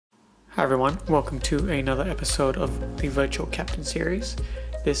Hi everyone, welcome to another episode of the Virtual Captain series.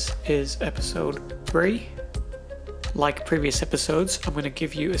 This is episode 3. Like previous episodes, I'm going to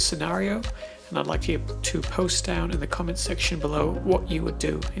give you a scenario and I'd like you to post down in the comments section below what you would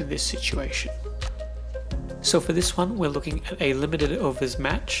do in this situation. So for this one, we're looking at a limited overs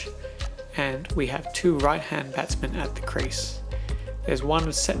match and we have two right-hand batsmen at the crease. There's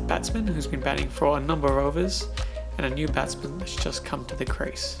one set batsman who's been batting for a number of overs and a new batsman that's just come to the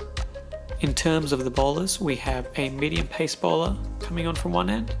crease. In terms of the bowlers, we have a medium pace bowler coming on from one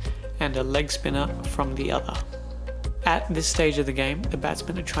end and a leg spinner from the other. At this stage of the game, the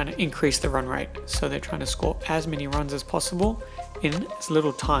batsmen are trying to increase the run rate, so they're trying to score as many runs as possible in as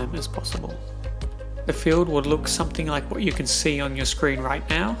little time as possible. The field would look something like what you can see on your screen right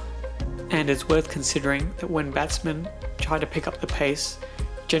now, and it's worth considering that when batsmen try to pick up the pace,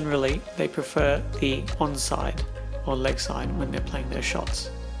 generally they prefer the onside or leg side when they're playing their shots.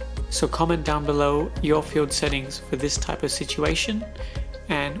 So comment down below your field settings for this type of situation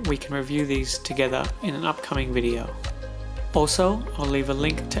and we can review these together in an upcoming video. Also, I'll leave a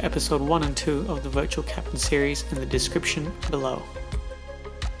link to episode 1 and 2 of the Virtual Captain series in the description below.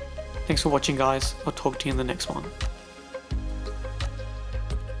 Thanks for watching guys, I'll talk to you in the next one.